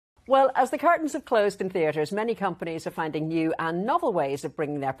Well, as the curtains have closed in theatres, many companies are finding new and novel ways of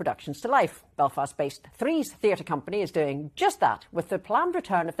bringing their productions to life. Belfast-based Three's theatre company is doing just that with the planned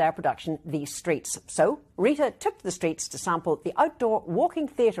return of their production, These Streets. So, Rita took to the streets to sample the outdoor walking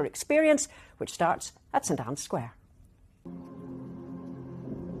theatre experience, which starts at St Anne's Square.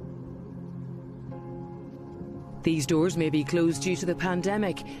 These doors may be closed due to the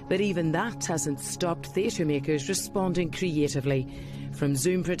pandemic, but even that hasn't stopped theatre makers responding creatively. From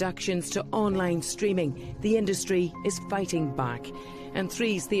Zoom productions to online streaming, the industry is fighting back. And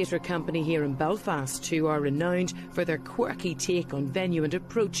Three's theatre company here in Belfast, who are renowned for their quirky take on venue and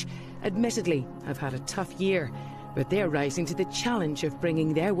approach, admittedly have had a tough year, but they're rising to the challenge of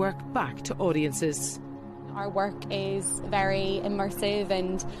bringing their work back to audiences. Our work is very immersive,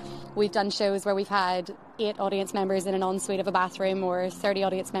 and we've done shows where we've had 8 audience members in an ensuite of a bathroom or 30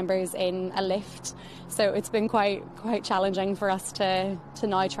 audience members in a lift. So it's been quite challenging for us to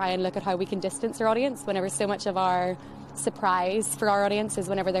now try and look at how we can distance our audience whenever so much of our surprise for our audience is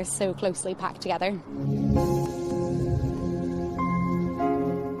whenever they're so closely packed together.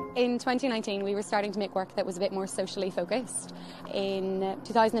 In 2019, we were starting to make work that was a bit more socially focused. In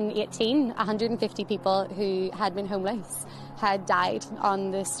 2018, 150 people who had been homeless had died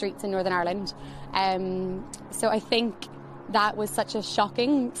on the streets in Northern Ireland. So I think that was such a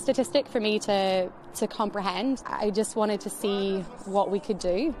shocking statistic for me to comprehend. I just wanted to see what we could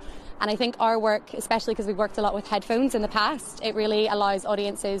do. And I think our work, especially because we've worked a lot with headphones in the past, it really allows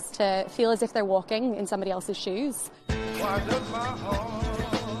audiences to feel as if they're walking in somebody else's shoes.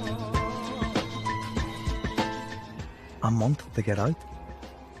 A month to get out,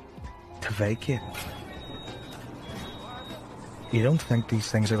 to vacate. You don't think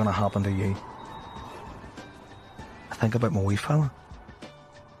these things are going to happen to you. I think about my wee fella.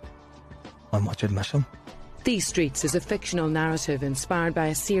 How much I'd miss him. These Streets is a fictional narrative inspired by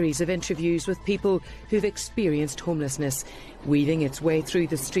a series of interviews with people who've experienced homelessness. Weaving its way through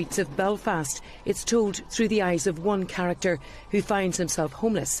the streets of Belfast, it's told through the eyes of one character who finds himself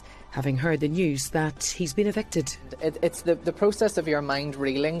homeless, having heard the news that he's been evicted. It's the process of your mind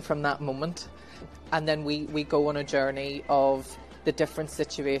reeling from that moment, and then we go on a journey of the different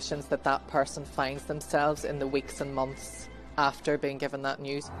situations that person finds themselves in the weeks and months after being given that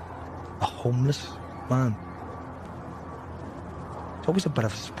news. A homeless man. It's always a bit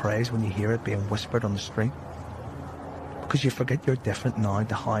of a surprise when you hear it being whispered on the street, because you forget you're different now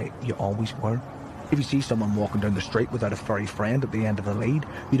to how you always were. If you see someone walking down the street without a furry friend at the end of the lead,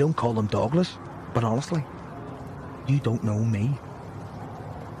 you don't call them Douglas. But honestly, you don't know me.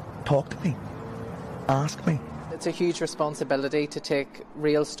 Talk to me. Ask me. It's a huge responsibility to take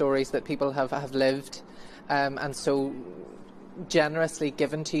real stories that people have lived, and so generously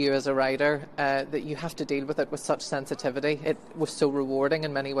given to you as a writer, that you have to deal with it with such sensitivity. It was so rewarding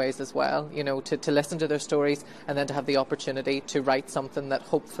in many ways as well, you know, to listen to their stories and then to have the opportunity to write something that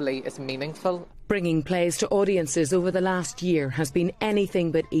hopefully is meaningful. Bringing plays to audiences over the last year has been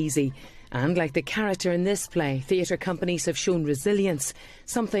anything but easy. And like the character in this play, theatre companies have shown resilience,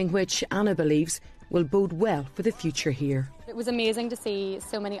 something which Anna believes will bode well for the future here. It was amazing to see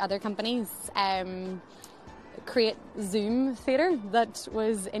so many other companies create Zoom theatre that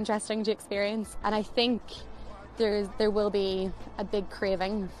was interesting to experience, and I think there will be a big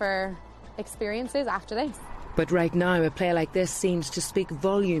craving for experiences after this. But right now a play like this seems to speak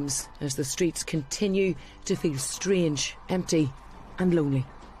volumes as the streets continue to feel strange, empty and lonely.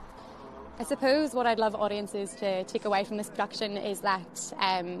 I suppose what I'd love audiences to take away from this production is that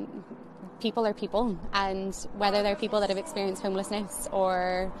people are people, and whether they're people that have experienced homelessness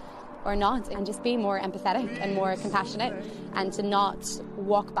or not, and just be more empathetic and more compassionate, and to not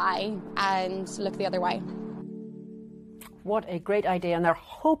walk by and look the other way. What a great idea, and they're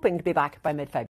hoping to be back by mid-February.